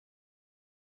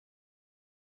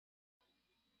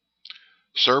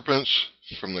Serpents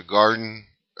from the Garden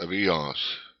of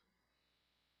Eos.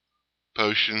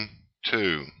 Potion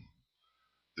 2.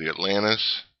 The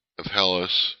Atlantis of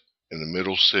Hellas in the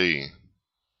Middle Sea.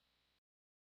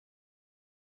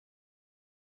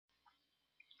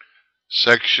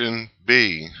 Section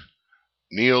B.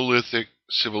 Neolithic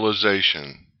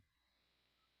Civilization.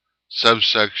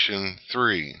 Subsection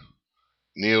 3.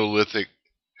 Neolithic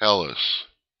Hellas.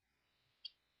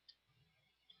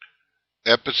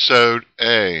 Episode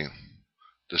A.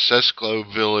 The Sesklo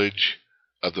village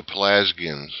of the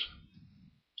Pelasgians.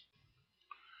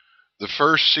 The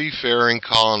first seafaring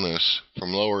colonists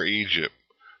from Lower Egypt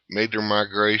made their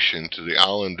migration to the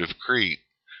island of Crete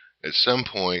at some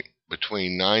point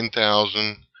between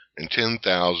 9,000 and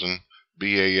 10,000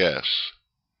 BAS.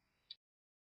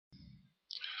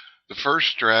 The first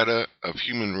strata of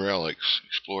human relics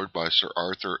explored by Sir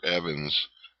Arthur Evans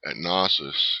at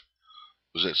Knossos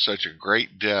was at such a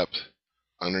great depth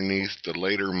underneath the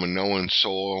later Minoan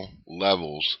soil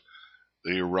levels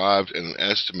that he arrived at an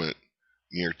estimate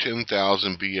near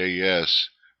 10,000 BAS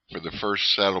for the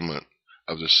first settlement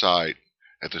of the site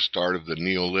at the start of the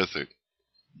Neolithic.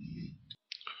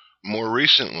 More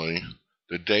recently,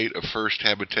 the date of first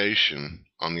habitation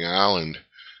on the island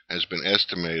has been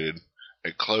estimated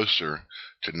at closer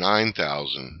to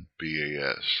 9,000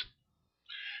 BAS.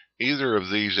 Either of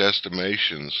these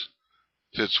estimations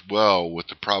fits well with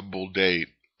the probable date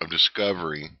of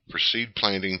discovery for seed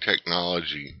planting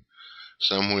technology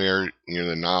somewhere near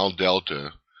the Nile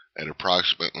Delta at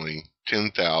approximately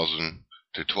 10,000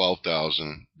 to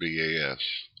 12,000 BAS.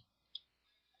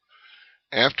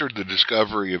 After the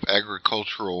discovery of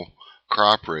agricultural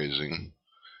crop raising,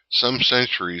 some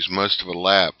centuries must have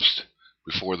elapsed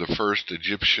before the first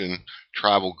Egyptian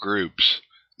tribal groups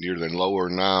near the Lower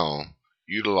Nile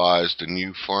utilized the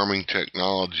new farming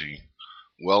technology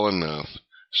well enough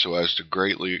so as to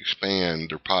greatly expand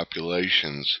their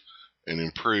populations and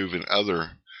improve in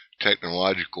other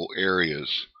technological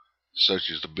areas, such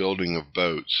as the building of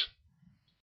boats.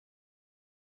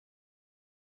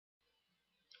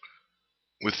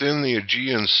 Within the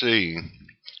Aegean Sea,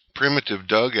 primitive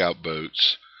dugout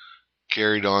boats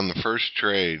carried on the first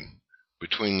trade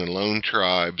between the lone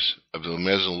tribes of the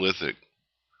Mesolithic,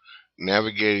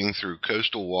 navigating through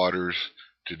coastal waters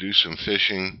to do some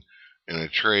fishing and a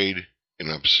trade in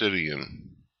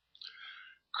obsidian.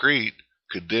 Crete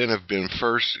could then have been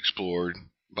first explored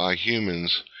by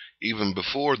humans even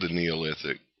before the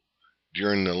Neolithic,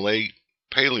 during the late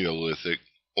Paleolithic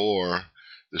or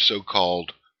the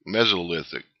so-called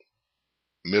Mesolithic,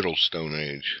 Middle Stone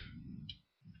Age.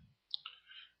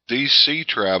 These sea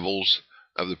travels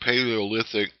of the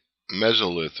Paleolithic,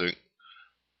 Mesolithic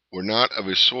were not of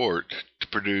a sort to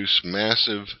produce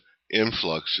massive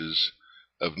influxes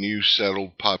of new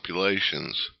settled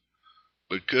populations,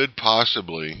 but could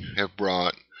possibly have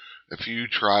brought a few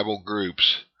tribal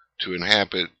groups to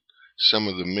inhabit some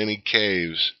of the many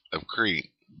caves of Crete.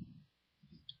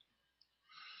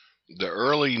 The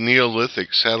early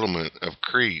Neolithic settlement of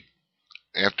Crete,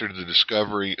 after the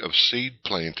discovery of seed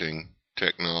planting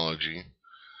technology,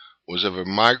 was of a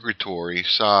migratory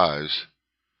size,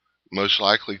 most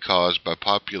likely caused by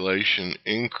population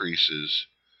increases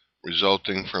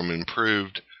resulting from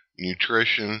improved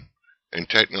nutrition and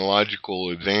technological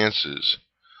advances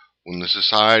when the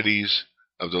societies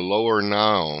of the Lower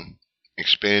Nile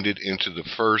expanded into the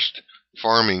first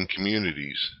farming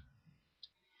communities.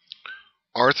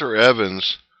 Arthur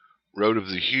Evans wrote of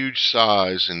the huge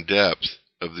size and depth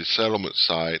of the settlement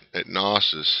site at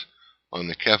Knossos on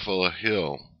the Kefala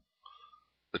Hill.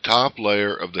 The top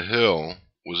layer of the hill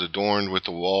was adorned with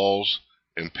the walls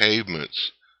and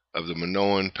pavements of the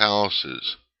Minoan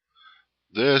palaces.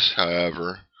 This,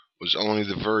 however, was only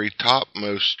the very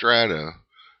topmost strata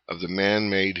of the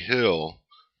man-made hill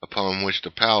upon which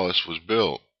the palace was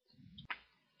built.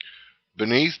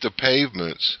 Beneath the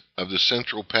pavements of the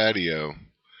central patio,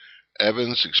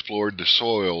 Evans explored the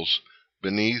soils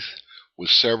beneath with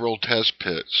several test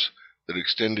pits that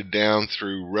extended down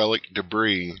through relic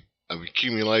debris of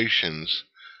accumulations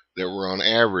that were on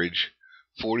average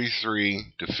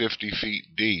 43 to 50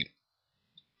 feet deep.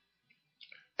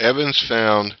 Evans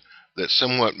found that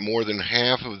somewhat more than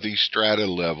half of these strata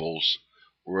levels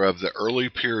were of the early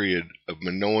period of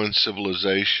Minoan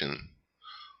civilization,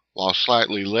 while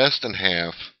slightly less than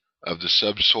half of the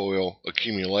subsoil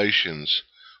accumulations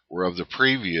were of the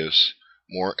previous,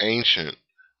 more ancient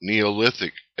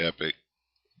Neolithic epoch.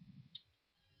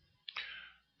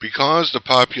 Because the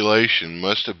population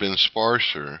must have been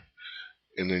sparser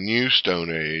in the New Stone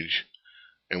Age,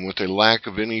 and with a lack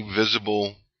of any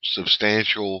visible,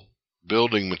 substantial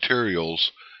building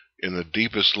materials in the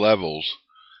deepest levels,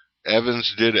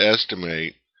 Evans did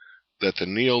estimate that the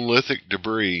Neolithic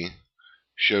debris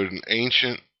showed an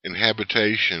ancient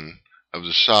inhabitation of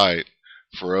the site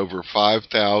for over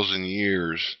 5,000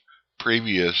 years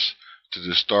previous to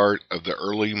the start of the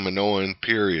early Minoan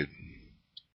period.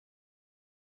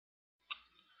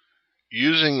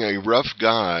 Using a rough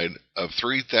guide of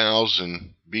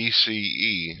 3000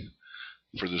 BCE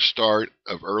for the start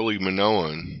of early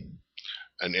Minoan,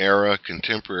 an era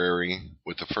contemporary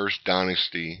with the first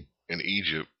dynasty in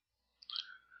Egypt,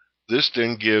 this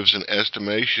then gives an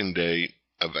estimation date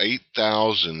of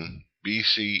 8000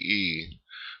 BCE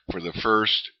for the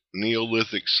first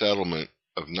Neolithic settlement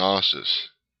of Knossos.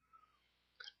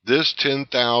 This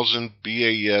 10,000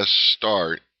 BAS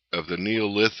start of the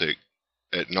Neolithic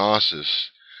at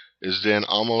Knossos is then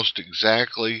almost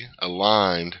exactly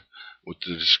aligned with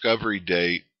the discovery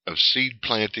date of seed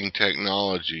planting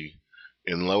technology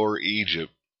in Lower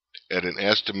Egypt at an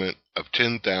estimate of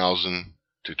 10,000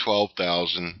 to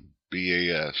 12,000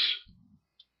 BAS.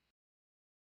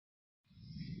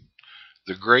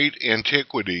 The great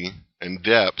antiquity and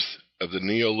depth of the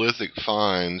Neolithic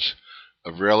finds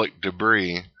of relic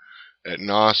debris at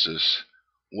Knossos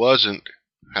wasn't,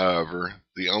 however,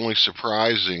 the only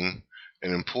surprising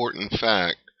and important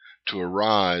fact to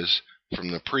arise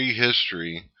from the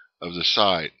prehistory of the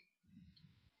site.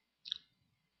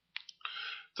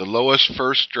 The lowest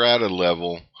first strata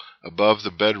level above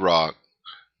the bedrock,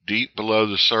 deep below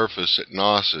the surface at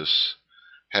Knossos,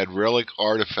 had relic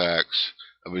artifacts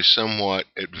of a somewhat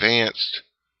advanced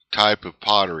type of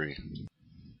pottery.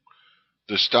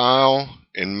 The style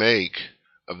and make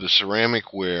of the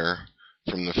ceramic ware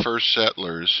from the first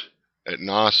settlers at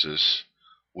Knossos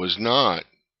was not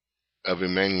of a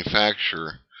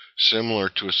manufacture similar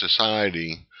to a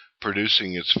society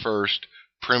producing its first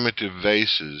primitive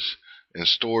vases and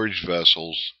storage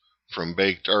vessels from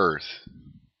baked earth.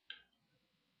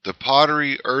 The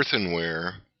pottery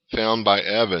earthenware found by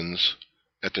Evans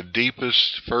at the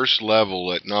deepest first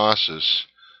level at Knossos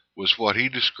was what he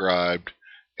described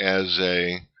as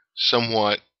a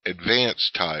somewhat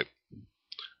advanced type,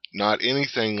 not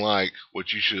anything like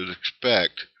what you should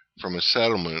expect from a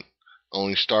settlement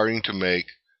only starting to make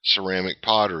ceramic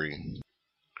pottery.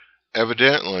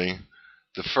 Evidently,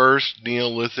 the first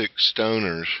Neolithic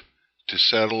stoners to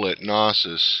settle at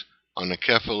Knossos on the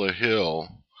Kefala Hill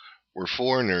were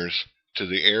foreigners to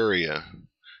the area,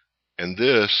 and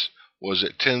this was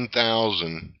at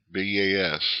 10,000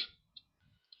 BAS.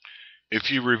 If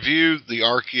you review the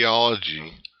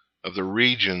archaeology of the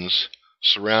regions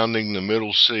surrounding the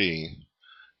Middle Sea,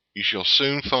 you shall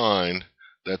soon find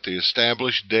that the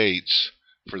established dates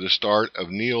for the start of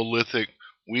Neolithic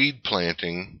weed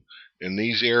planting in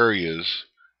these areas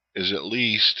is at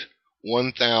least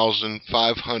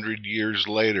 1,500 years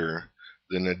later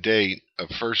than the date of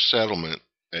first settlement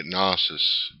at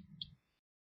Knossos.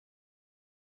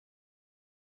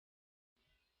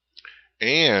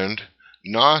 And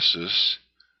Knossos,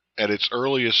 at its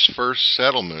earliest first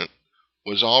settlement,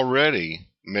 was already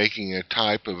making a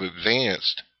type of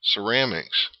advanced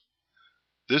ceramics.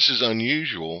 This is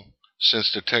unusual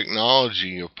since the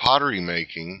technology of pottery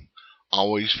making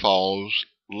always follows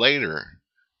later,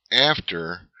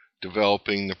 after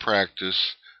developing the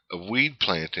practice of weed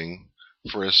planting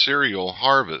for a cereal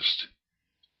harvest.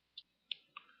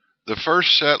 The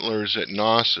first settlers at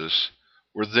Knossos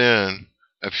were then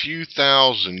a few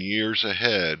thousand years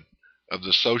ahead of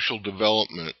the social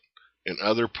development in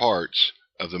other parts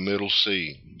of the Middle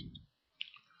Sea.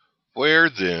 Where,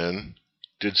 then,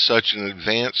 did such an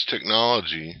advanced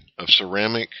technology of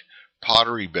ceramic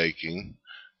pottery baking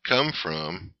come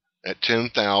from at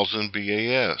 10,000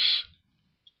 BAS?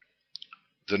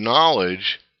 The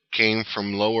knowledge came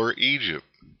from Lower Egypt,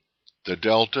 the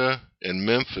Delta and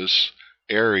Memphis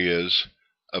areas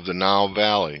of the Nile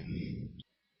Valley.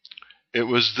 It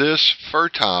was this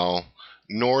fertile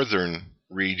northern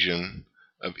region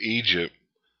of Egypt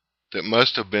that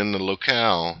must have been the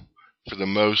locale for the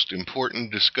most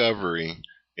important discovery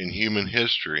in human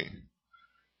history,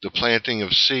 the planting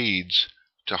of seeds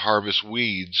to harvest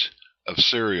weeds of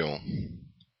cereal.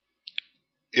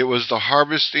 It was the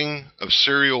harvesting of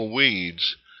cereal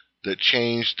weeds that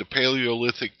changed the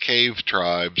Paleolithic cave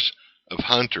tribes of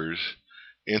hunters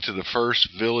into the first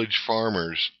village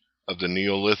farmers of the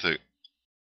Neolithic.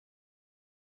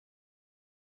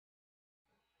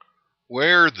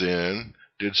 Where, then,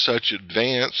 did such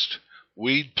advanced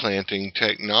weed planting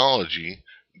technology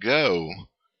go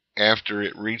after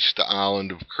it reached the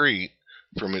island of Crete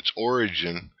from its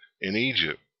origin in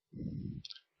Egypt?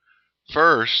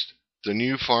 First, the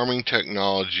new farming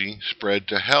technology spread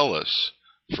to Hellas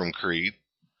from Crete,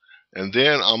 and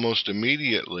then almost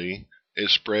immediately it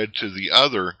spread to the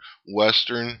other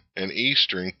western and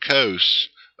eastern coasts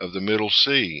of the Middle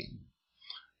Sea,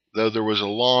 though there was a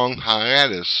long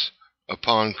hiatus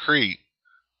upon Crete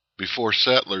before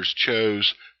settlers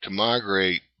chose to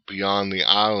migrate beyond the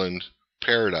island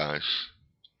paradise.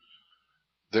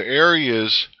 The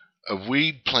areas of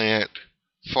weed plant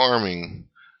farming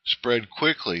spread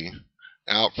quickly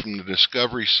out from the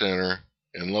Discovery Center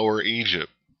in Lower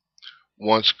Egypt,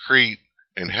 once Crete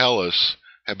and Hellas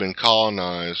had been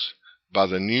colonized by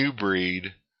the new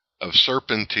breed of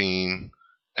serpentine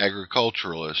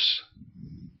agriculturalists.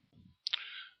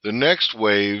 The next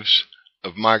waves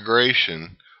of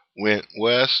migration went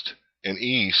west and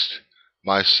east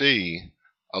by sea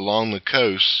along the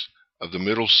coasts of the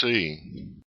Middle Sea.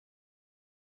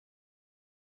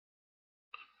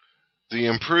 The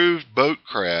improved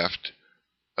boatcraft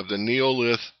of the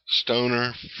Neolith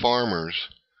stoner farmers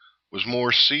was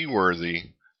more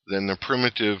seaworthy than the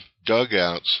primitive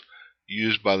dugouts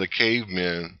used by the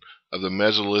cavemen of the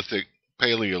Mesolithic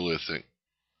Paleolithic,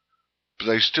 but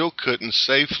they still couldn't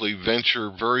safely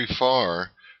venture very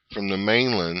far from the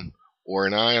mainland or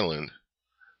an island.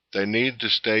 They needed to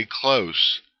stay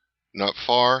close, not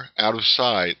far out of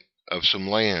sight of some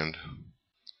land.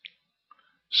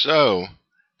 So,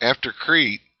 after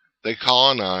Crete, they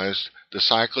colonized the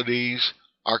Cyclades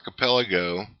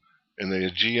archipelago in the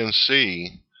Aegean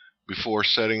Sea before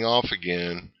setting off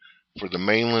again for the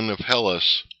mainland of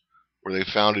Hellas, where they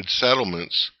founded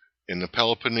settlements in the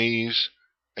Peloponnese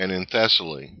and in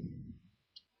Thessaly.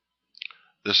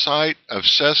 The site of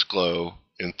Sesklo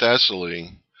in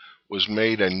Thessaly was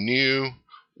made a new,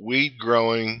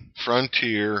 weed-growing,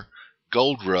 frontier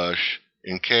gold rush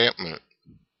encampment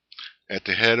at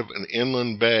the head of an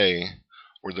inland bay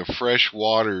where the fresh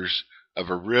waters of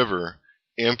a river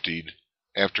emptied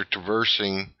after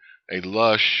traversing a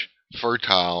lush,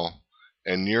 fertile,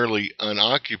 and nearly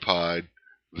unoccupied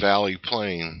valley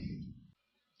plain.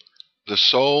 The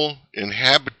sole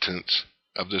inhabitants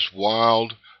of this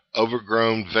wild,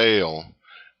 overgrown vale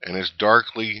and its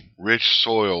darkly rich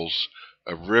soils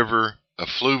of river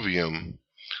effluvium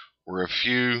were a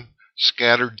few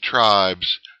scattered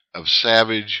tribes of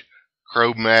savage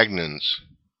Cro-Magnons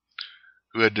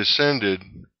who had descended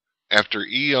after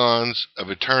eons of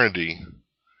eternity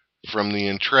from the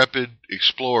intrepid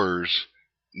explorers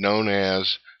known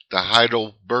as the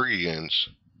Heidelbergians,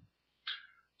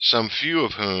 some few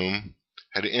of whom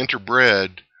had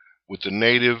interbred with the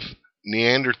native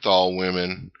Neanderthal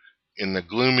women in the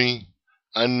gloomy,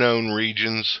 unknown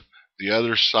regions the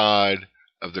other side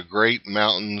of the Great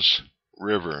Mountains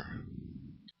River.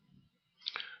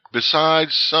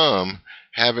 Besides some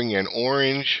having an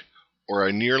orange or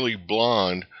a nearly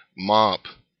blonde mop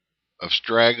of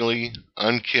straggly,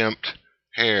 unkempt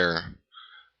hair,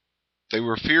 they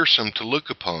were fearsome to look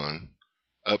upon,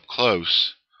 up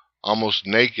close, almost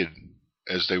naked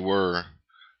as they were,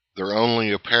 their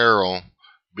only apparel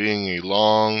being a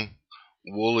long,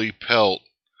 woolly pelt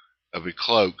of a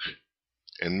cloak,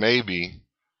 and maybe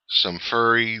some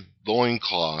furry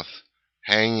loincloth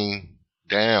hanging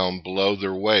down below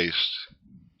their waists.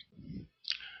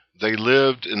 They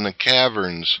lived in the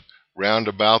caverns round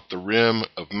about the rim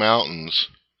of mountains,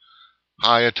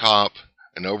 high atop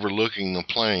and overlooking the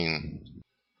plain.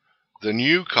 The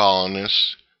new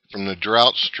colonists from the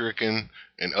drought-stricken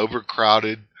and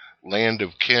overcrowded land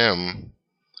of Chem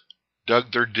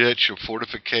dug their ditch of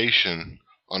fortification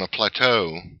on a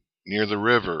plateau near the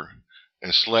river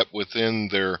and slept within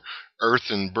their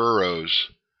earthen burrows,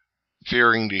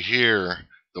 fearing to hear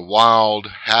the wild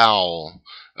howl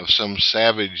of some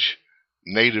savage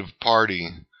native party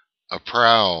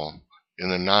a-prowl in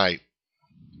the night.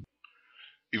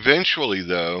 Eventually,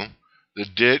 though, the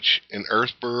ditch and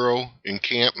earth burrow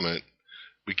encampment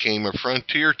became a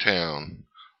frontier town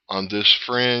on this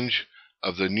fringe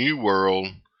of the new world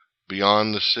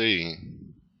beyond the sea.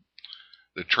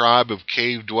 The tribe of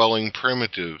cave-dwelling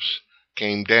primitives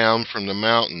came down from the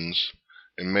mountains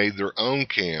and made their own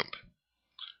camp,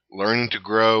 learning to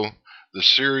grow the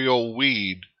cereal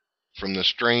weed from the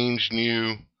strange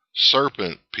new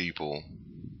serpent people.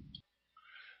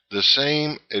 The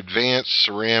same advanced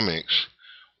ceramics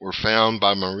were found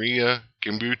by Maria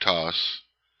Gimbutas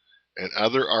and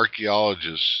other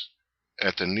archaeologists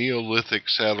at the Neolithic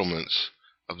settlements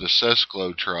of the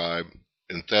Sesklo tribe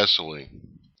in Thessaly.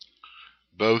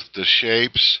 Both the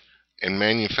shapes and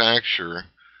manufacture,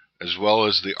 as well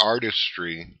as the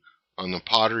artistry on the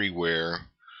pottery ware,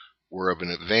 were of an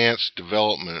advanced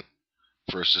development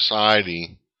for a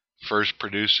society first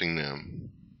producing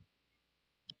them.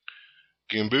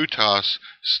 Gimbutas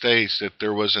states that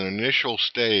there was an initial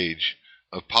stage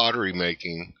of pottery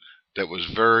making that was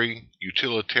very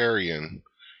utilitarian,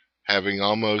 having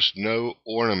almost no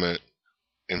ornament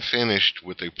and finished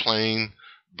with a plain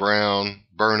brown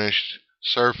burnished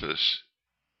surface.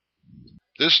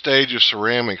 This stage of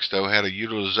ceramics, though, had a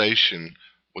utilization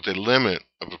with a limit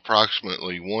of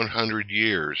approximately 100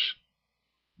 years,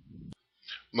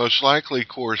 most likely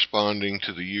corresponding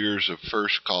to the years of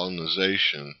first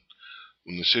colonization,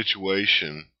 when the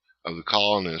situation of the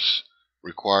colonists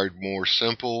required more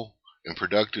simple and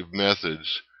productive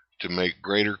methods to make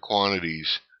greater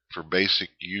quantities for basic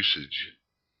usage.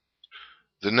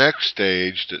 The next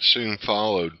stage that soon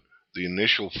followed the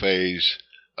initial phase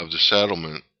of the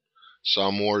settlement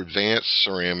saw more advanced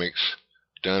ceramics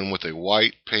done with a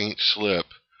white paint slip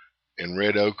and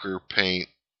red ochre paint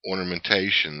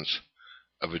ornamentations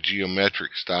of a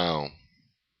geometric style.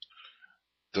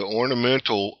 The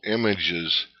ornamental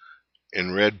images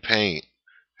in red paint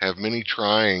have many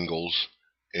triangles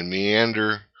and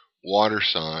meander water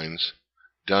signs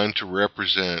done to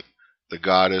represent the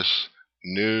goddess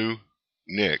Nu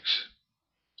Nix.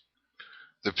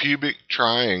 The pubic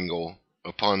triangle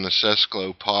upon the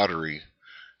Sesklo pottery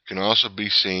can also be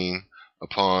seen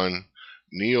upon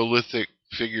Neolithic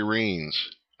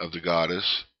figurines of the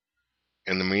goddess,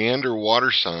 and the meander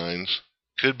water signs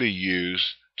could be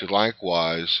used to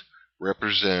likewise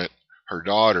represent her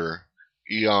daughter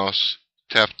Eos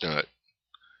Tefnut,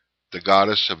 the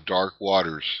goddess of dark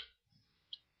waters.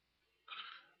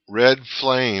 Red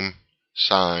flame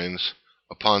signs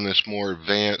upon this more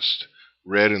advanced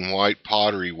red and white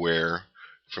pottery ware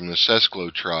from the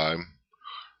Sesklo tribe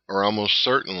are almost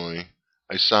certainly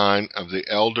a sign of the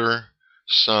elder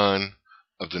son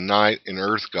of the night and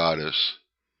earth goddess,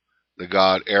 the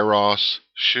god Eros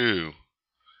Shu,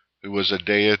 who was a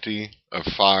deity of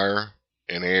fire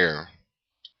and air.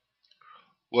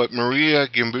 What Maria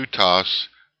Gimbutas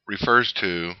refers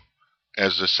to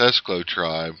as the Sesklo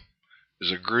tribe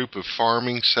is a group of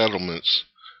farming settlements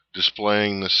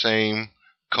displaying the same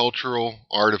cultural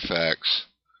artifacts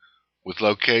with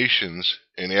locations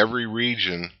in every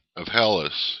region of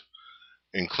Hellas,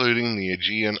 including the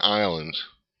Aegean Islands.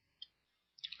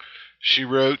 She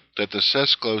wrote that the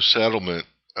Sesklo settlement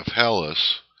of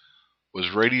Hellas was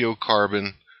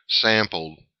radiocarbon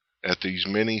sampled at these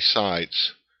many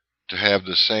sites to have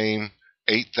the same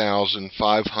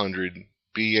 8,500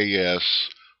 BAS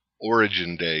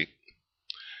origin date,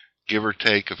 give or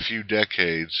take a few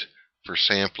decades for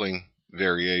sampling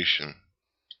variation.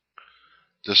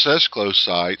 The Sesklo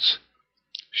sites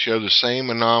show the same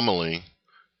anomaly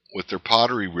with their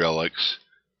pottery relics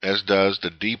as does the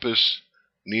deepest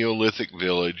Neolithic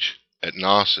village at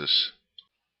Knossos.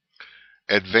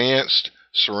 Advanced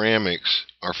ceramics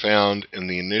are found in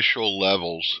the initial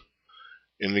levels,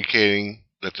 indicating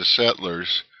that the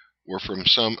settlers were from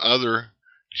some other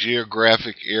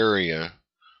geographic area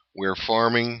where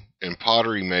farming and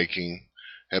pottery making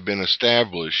had been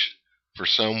established for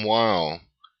some while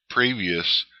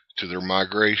previous to their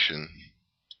migration.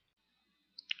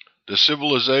 The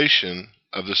civilization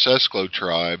of the Sesklo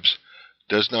tribes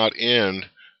does not end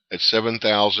at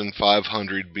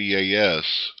 7,500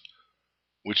 BAS,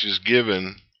 which is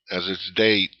given as its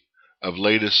date of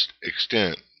latest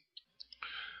extent.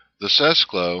 The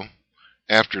Sesklo,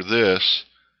 after this,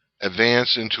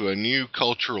 advance into a new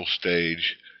cultural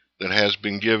stage that has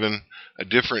been given a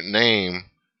different name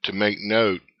to make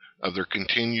note of their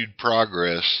continued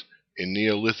progress in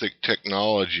Neolithic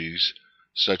technologies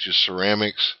such as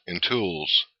ceramics and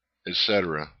tools,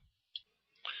 etc.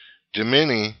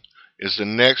 Dimini is the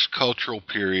next cultural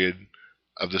period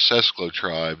of the Sesklo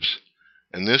tribes,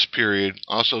 and this period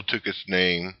also took its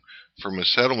name from a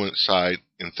settlement site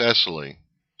in Thessaly.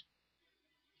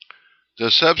 The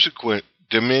subsequent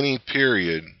Dimini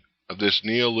period of this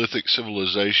Neolithic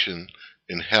civilization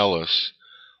in Hellas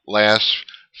lasts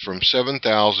from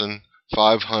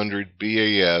 7,500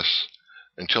 BAS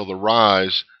until the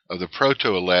rise of the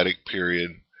Proto-Atlantic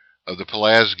period of the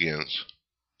Pelasgians,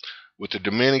 with the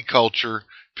Dimini culture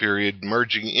period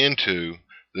merging into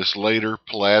this later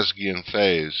Pelasgian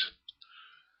phase.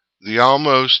 The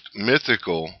almost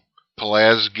mythical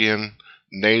Pelasgian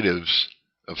natives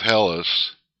of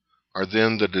Hellas are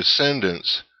then the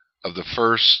descendants of the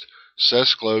first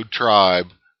Sesklo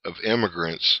tribe of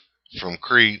immigrants from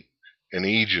Crete and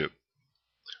Egypt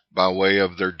by way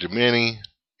of their Dimini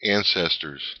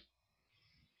ancestors.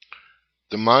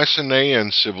 The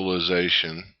Mycenaean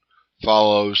civilization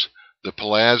follows the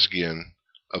Pelasgian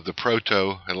of the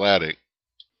Proto-Atlantic.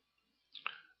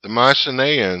 The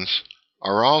Mycenaeans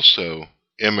are also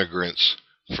immigrants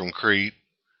from Crete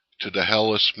to the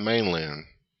Hellas mainland.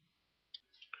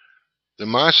 The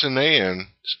Mycenaean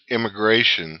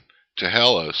immigration to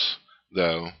Hellas,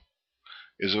 though,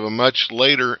 is of a much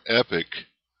later epoch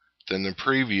than the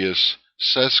previous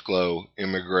Sesklo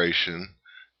immigration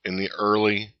in the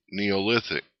early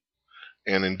Neolithic,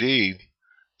 and indeed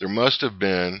there must have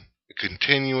been a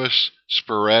continuous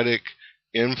sporadic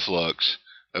influx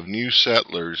of new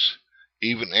settlers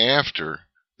even after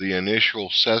the initial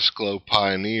Sesklo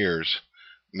pioneers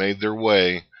made their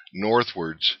way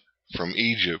northwards from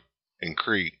Egypt and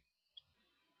Crete.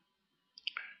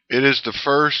 It is the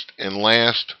first and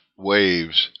last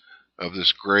waves of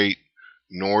this great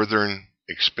northern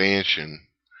expansion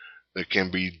that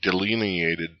can be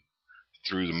delineated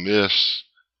through the mists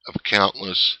of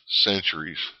countless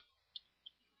centuries.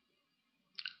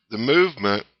 The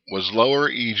movement was Lower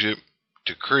Egypt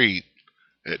to Crete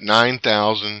at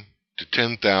 9,000 to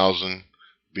 10,000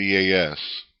 BAS.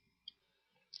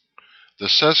 The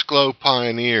Sesklo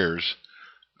pioneers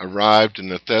arrived in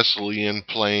the Thessalian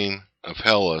plain of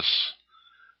Hellas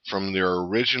from their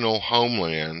original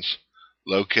homelands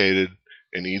located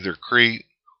in either Crete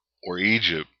or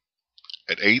Egypt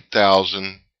at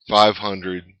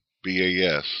 8,500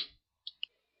 BAS.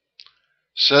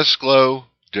 Sesklo,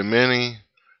 Dimini,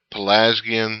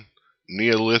 Pelasgian,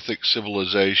 Neolithic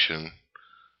civilization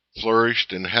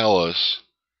flourished in Hellas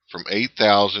from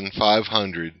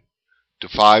 8,500 to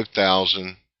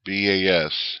 5,000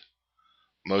 BAS,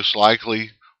 most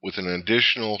likely with an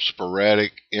additional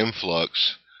sporadic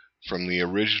influx from the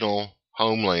original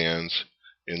homelands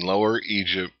in Lower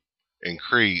Egypt and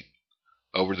Crete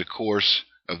over the course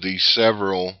of these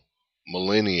several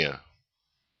millennia.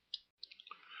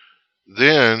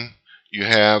 Then you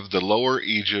have the Lower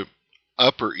Egypt,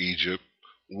 Upper Egypt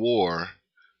war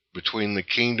between the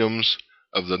kingdoms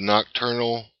of the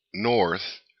nocturnal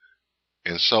north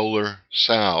and solar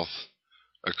south,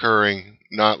 occurring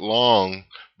not long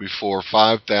before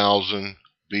 5,000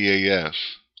 BAS.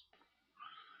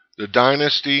 The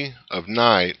dynasty of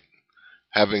Night,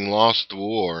 having lost the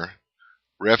war,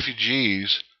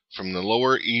 refugees from the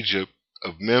Lower Egypt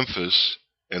of Memphis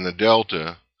and the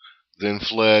Delta then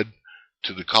fled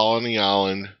to the colony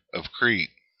island of Crete.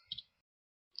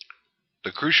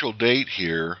 The crucial date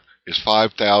here is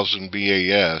 5,000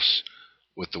 BAS,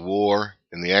 with the war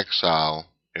and the exile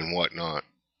and whatnot.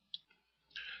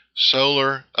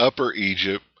 Solar Upper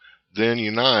Egypt then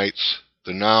unites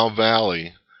the Nile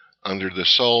Valley under the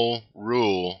sole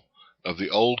rule of the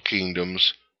Old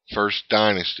Kingdom's first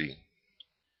dynasty,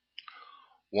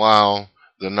 while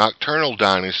the Nocturnal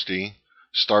dynasty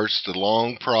starts the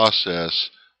long process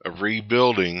of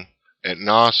rebuilding at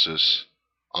Knossos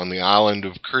on the island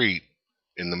of Crete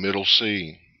in the Middle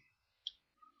Sea.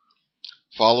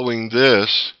 Following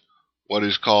this, what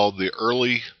is called the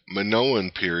early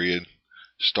Minoan period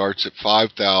starts at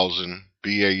 5,000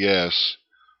 BAS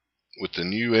with the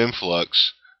new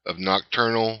influx of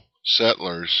nocturnal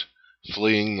settlers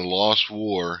fleeing the lost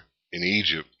war in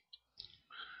Egypt.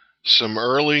 Some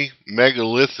early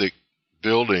megalithic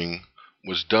building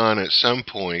was done at some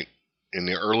point in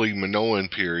the early Minoan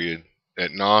period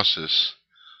at Knossos,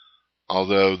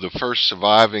 although the first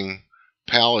surviving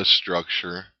palace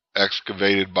structure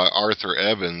excavated by Arthur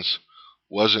Evans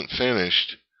wasn't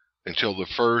finished until the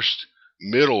first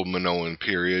Middle Minoan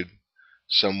period,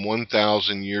 some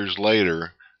 1,000 years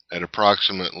later at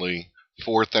approximately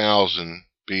 4,000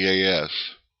 BAS.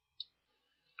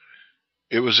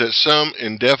 It was at some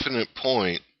indefinite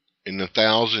point in the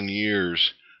 1,000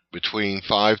 years between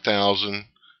 5,000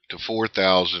 to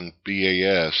 4,000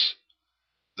 BAS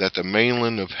that the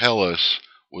mainland of Hellas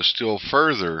was still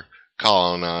further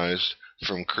colonized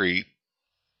from Crete,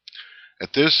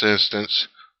 at this instance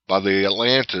by the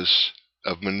Atlantis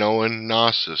of Minoan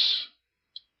Knossos.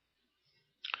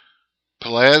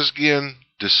 Pelasgian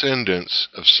descendants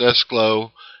of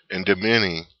Sesklo and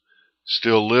Dimini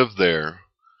still lived there,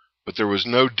 but there was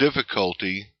no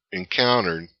difficulty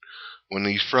encountered when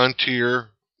these frontier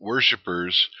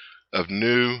worshippers of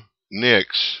Nu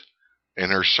Nyx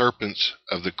and her serpents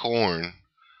of the corn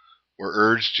were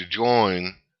urged to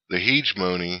join the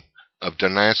hegemony of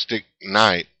dynastic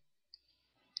Night.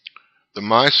 The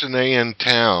Mycenaean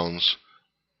towns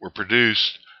were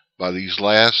produced by these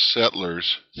last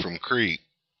settlers from Crete,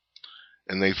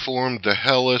 and they formed the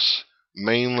Hellas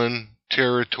mainland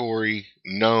territory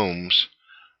nomes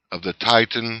of the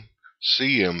Titan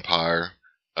Sea Empire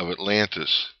of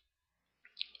Atlantis.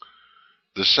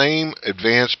 The same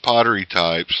advanced pottery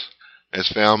types as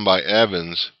found by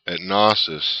Evans at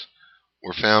Knossos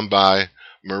were found by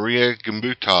Maria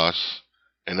Gimbutas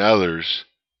and others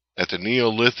at the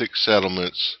Neolithic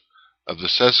settlements of the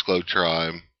Sesklo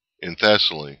tribe in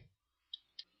Thessaly.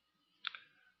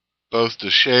 Both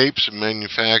the shapes and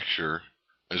manufacture,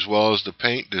 as well as the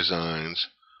paint designs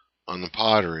on the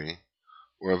pottery,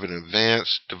 were of an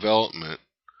advanced development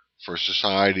for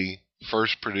society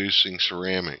first producing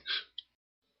ceramics.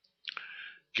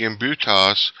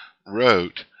 Gimbutas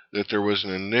wrote that there was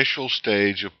an initial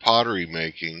stage of pottery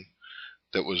making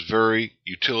that was very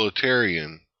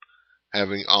utilitarian,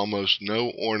 having almost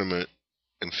no ornament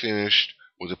and finished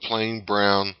with a plain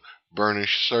brown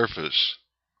burnished surface,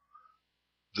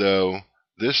 though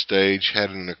this stage had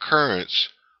an occurrence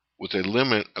with a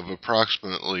limit of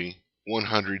approximately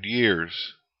 100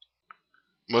 years,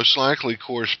 most likely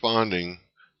corresponding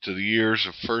to the years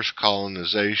of first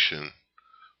colonization,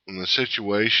 when the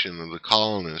situation of the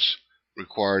colonists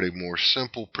required a more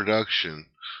simple production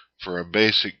for a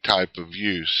basic type of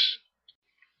use.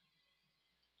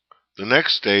 The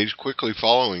next stage quickly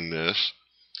following this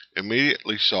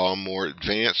immediately saw more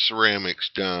advanced ceramics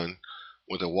done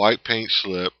with a white paint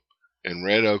slip and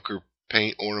red ochre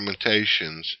paint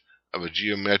ornamentations of a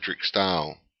geometric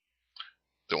style.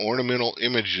 The ornamental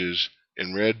images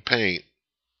in red paint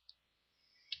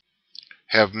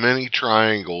have many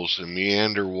triangles and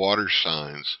meander water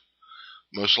signs,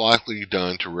 most likely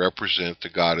done to represent the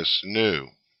goddess Nu.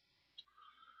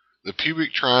 The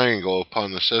pubic triangle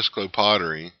upon the Sesklo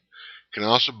pottery can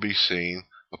also be seen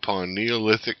upon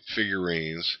Neolithic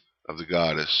figurines of the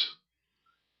goddess,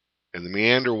 and the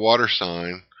meander water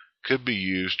sign could be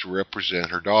used to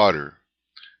represent her daughter,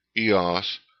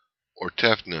 Eos or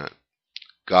Tefnut,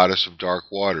 goddess of dark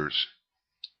waters.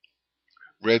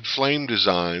 Red flame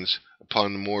designs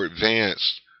upon the more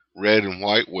advanced red and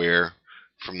white ware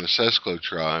from the Sesklo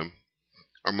tribe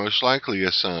are most likely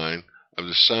a sign of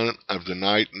the son of the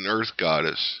night and earth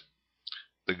goddess,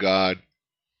 the god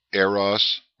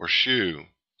Eros or Shu,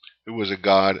 who was a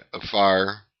god of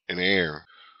fire and air.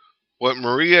 What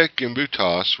Maria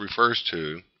Gimbutas refers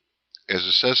to as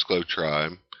the Sesklo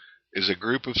tribe is a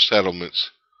group of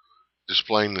settlements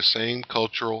displaying the same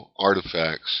cultural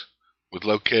artifacts with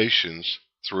locations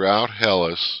throughout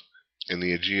Hellas and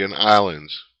the Aegean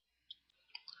Islands.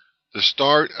 The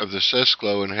start of the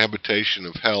Sesklo inhabitation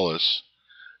of Hellas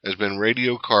has been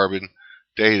radiocarbon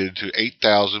dated to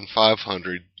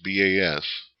 8,500 BAS.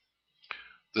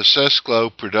 The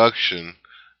Sesklo production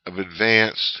of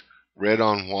advanced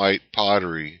red-on-white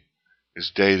pottery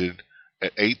is dated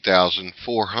at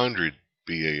 8,400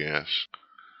 BAS.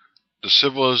 The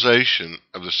civilization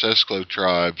of the Sesklo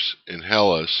tribes in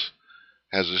Hellas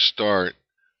has a start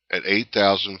at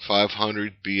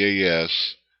 8,500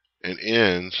 BAS and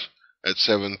ends at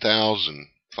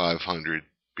 7,500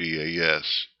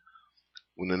 BAS,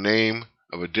 when the name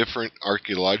of a different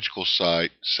archaeological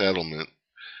site settlement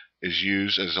is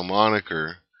used as a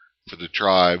moniker for the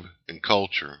tribe and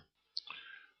culture.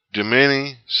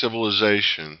 Dimini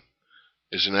civilization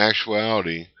is in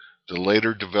actuality the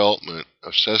later development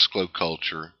of Sesklo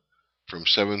culture from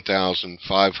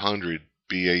 7,500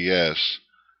 BAS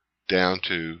down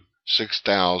to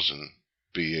 6,000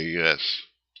 BAS.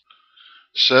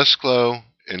 Sesklo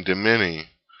and Dimini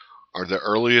are the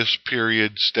earliest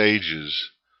period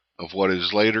stages of what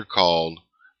is later called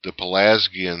the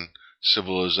Pelasgian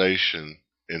civilization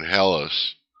in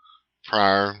Hellas,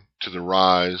 prior to the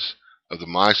rise of the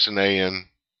Mycenaean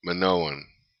Minoan.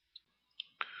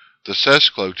 The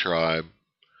Sesklo tribe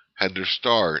had their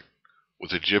start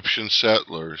with Egyptian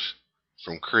settlers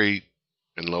from Crete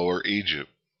and Lower Egypt.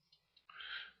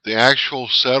 The actual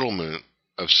settlement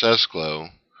of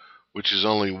Sesklo, which is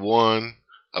only one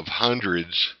of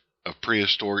hundreds of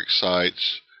prehistoric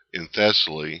sites in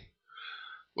Thessaly,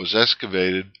 was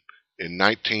excavated in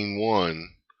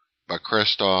 1901 by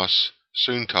Christos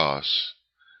Suntos,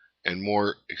 and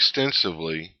more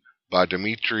extensively by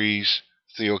Dimitris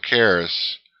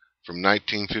Theocharis from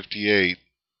 1958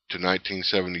 to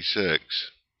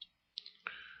 1976.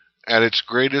 At its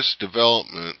greatest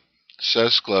development,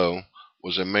 Sesklo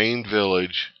was a main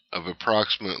village of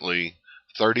approximately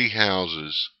 30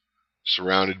 houses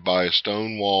surrounded by a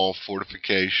stone wall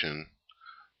fortification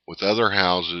with other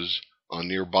houses on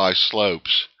nearby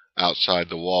slopes outside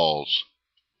the walls.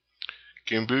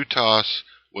 Gimbutas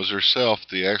was herself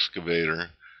the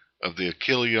excavator of the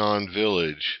Achilleon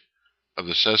village of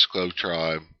the Sesklo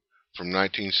tribe from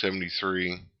 1973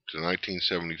 to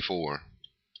 1974.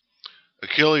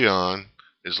 Achilleon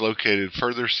is located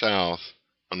further south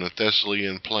on the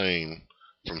Thessalian plain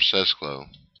from Sesklo.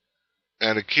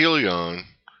 At Achilleon,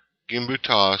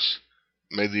 Gimbutas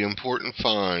made the important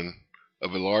find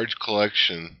of a large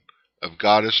collection of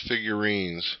goddess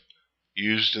figurines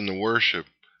used in the worship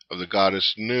of the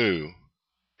goddess Nu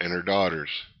and her daughters.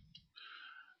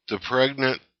 The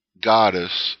pregnant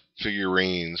goddess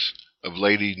figurines of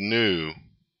Lady Nu,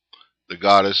 the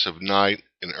goddess of night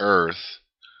and earth,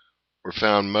 were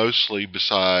found mostly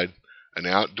beside an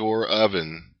outdoor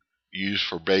oven used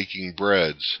for baking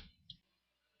breads.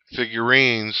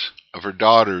 Figurines of her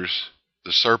daughters,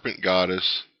 the serpent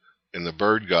goddess and the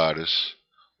bird goddess,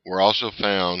 were also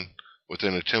found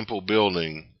within a temple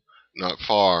building not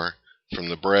far from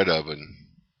the bread oven.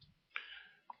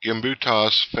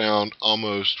 Gimbutas found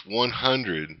almost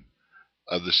 100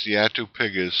 of the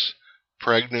Seatopigus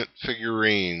pregnant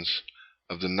figurines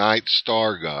of the night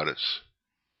star goddess.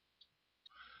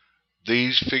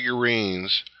 These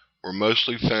figurines were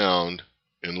mostly found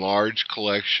in large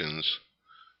collections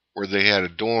where they had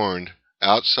adorned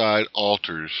outside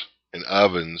altars and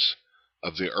ovens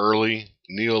of the early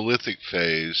Neolithic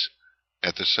phase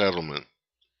at the settlement.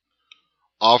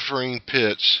 Offering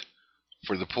pits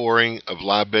for the pouring of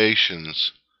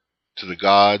libations to the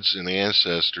gods and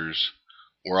ancestors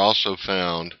were also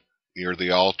found near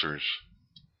the altars.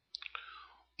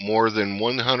 More than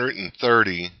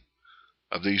 130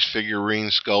 of these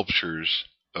figurine sculptures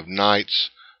of night's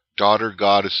daughter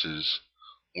goddesses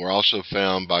were also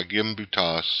found by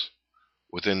Gimbutas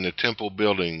within the temple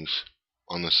buildings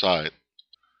on the site.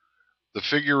 The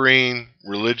figurine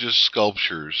religious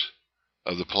sculptures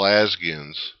of the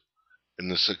Pelasgians in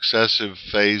the successive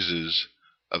phases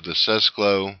of the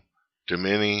Sesklo,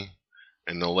 Domini,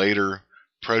 and the later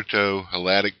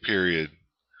Proto-Helladic period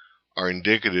are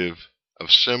indicative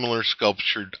of similar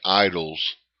sculptured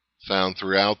idols found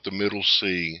throughout the Middle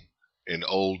Sea and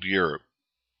Old Europe.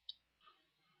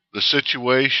 The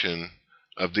situation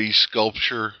of these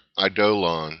sculpture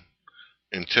eidolon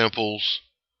in temples,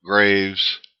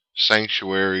 graves,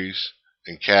 sanctuaries,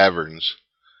 and caverns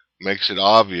makes it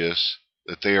obvious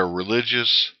that they are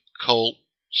religious cult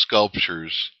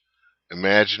sculptures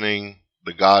imagining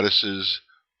the goddesses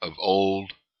of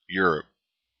old Europe.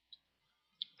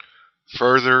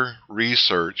 Further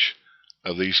research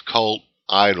of these cult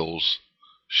idols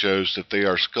shows that they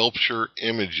are sculpture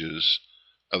images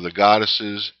of the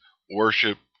goddesses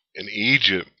worshipped in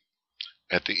Egypt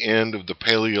at the end of the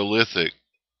Paleolithic,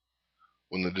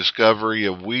 when the discovery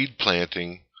of weed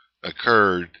planting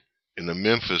occurred in the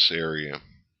Memphis area.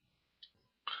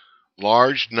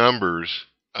 Large numbers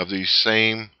of these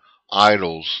same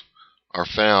idols are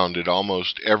found at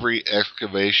almost every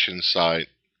excavation site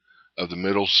of the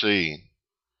Middle Sea,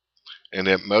 and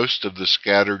at most of the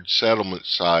scattered settlement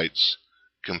sites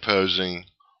composing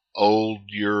Old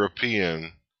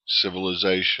European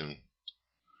civilization.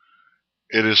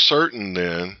 It is certain,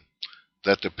 then,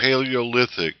 that the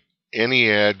Paleolithic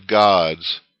Ennead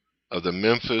gods of the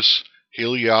Memphis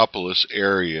Heliopolis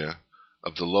area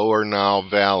of the lower Nile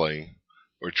Valley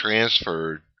were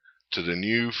transferred to the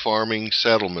new farming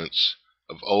settlements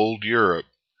of Old Europe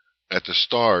at the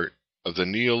start of the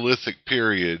Neolithic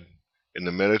period in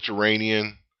the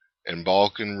Mediterranean and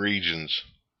Balkan regions.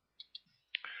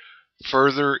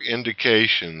 Further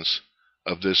indications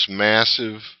of this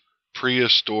massive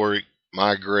prehistoric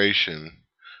migration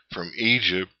from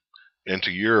Egypt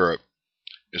into Europe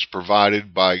is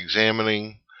provided by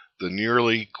examining the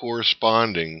nearly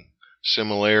corresponding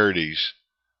similarities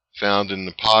found in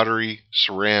the pottery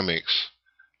ceramics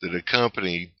that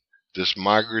accompanied this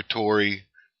migratory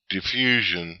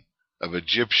diffusion of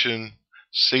Egyptian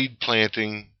seed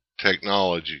planting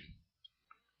technology.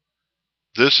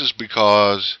 This is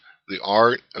because the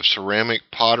art of ceramic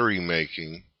pottery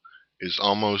making is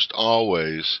almost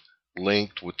always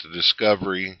linked with the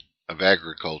discovery of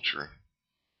agriculture.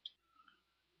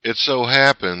 It so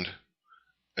happened,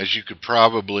 as you could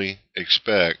probably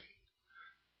expect,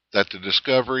 that the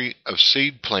discovery of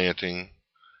seed planting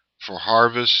for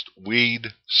harvest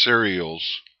weed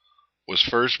cereals was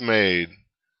first made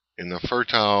in the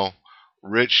fertile,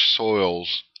 rich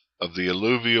soils of the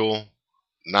alluvial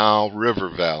Nile River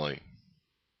Valley.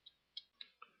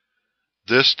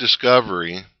 This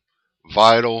discovery,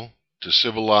 vital to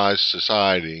civilized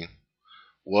society,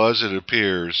 was, it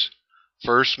appears,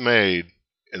 first made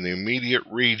in the immediate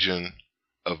region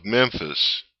of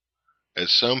Memphis at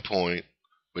some point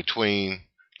between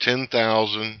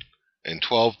 10,000 and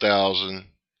 12,000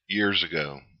 years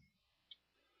ago.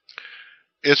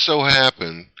 It so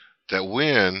happened that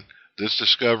when this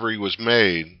discovery was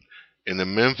made in the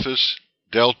Memphis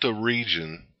Delta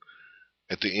region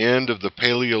at the end of the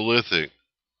Paleolithic,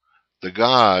 the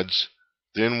gods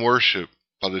then worshipped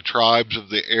by the tribes of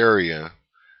the area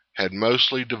had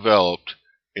mostly developed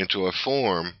into a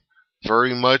form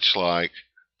very much like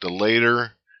the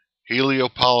later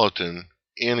Heliopolitan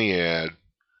Ennead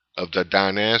of the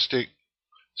dynastic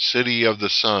City of the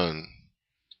Sun.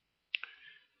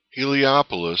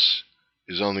 Heliopolis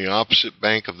is on the opposite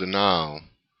bank of the Nile,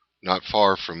 not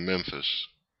far from Memphis.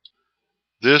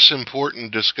 This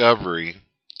important discovery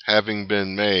having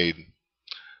been made,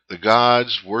 the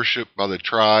gods worshipped by the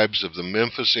tribes of the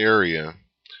Memphis area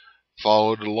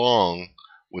followed along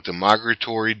with the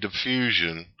migratory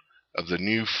diffusion of the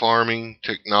new farming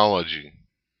technology.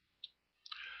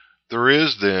 There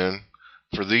is, then,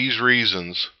 for these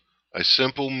reasons, a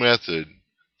simple method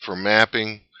for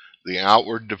mapping the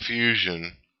outward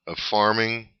diffusion of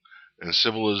farming and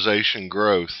civilization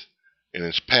growth in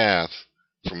its path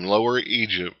from Lower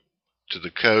Egypt to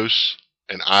the coasts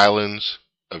and islands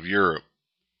of Europe.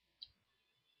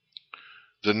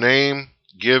 The name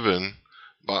given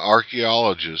by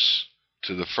archaeologists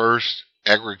to the first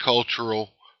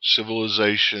agricultural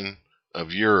civilization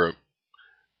of Europe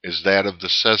is that of the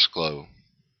Sesklo.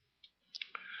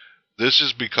 This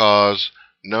is because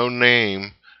no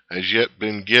name has yet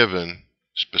been given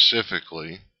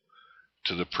specifically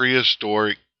to the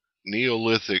prehistoric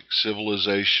Neolithic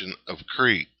civilization of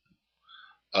Crete,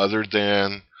 other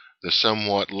than the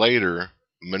somewhat later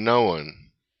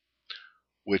Minoan,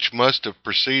 which must have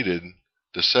preceded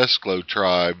the Sesklo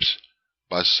tribes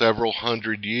by several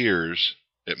hundred years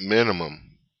at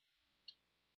minimum.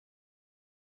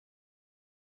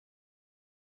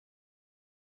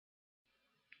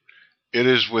 It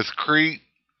is with Crete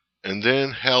and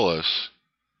then Hellas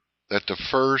that the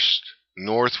first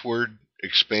northward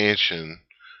expansion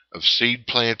of seed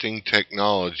planting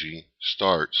technology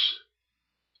starts.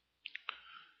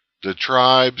 The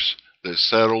tribes that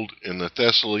settled in the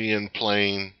Thessalian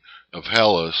plain of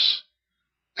Hellas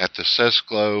at the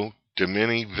Sesklo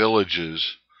Dimini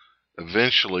villages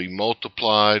eventually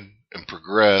multiplied and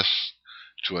progressed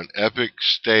to an epic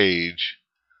stage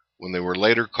when they were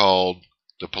later called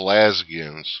the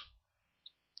Pelasgians.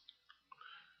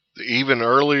 The even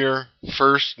earlier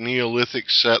first Neolithic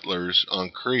settlers on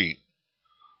Crete,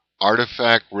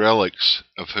 artifact relics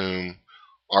of whom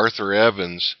Arthur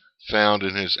Evans found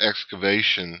in his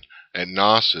excavation at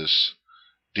Knossos,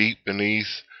 deep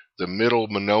beneath the Middle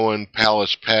Minoan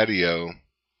Palace patio,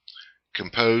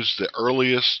 composed the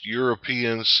earliest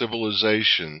European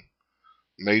civilization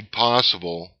made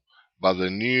possible by the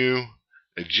new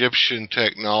Egyptian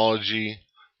technology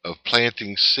of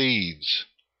planting seeds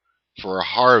for a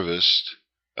harvest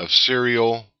of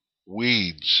cereal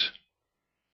weeds.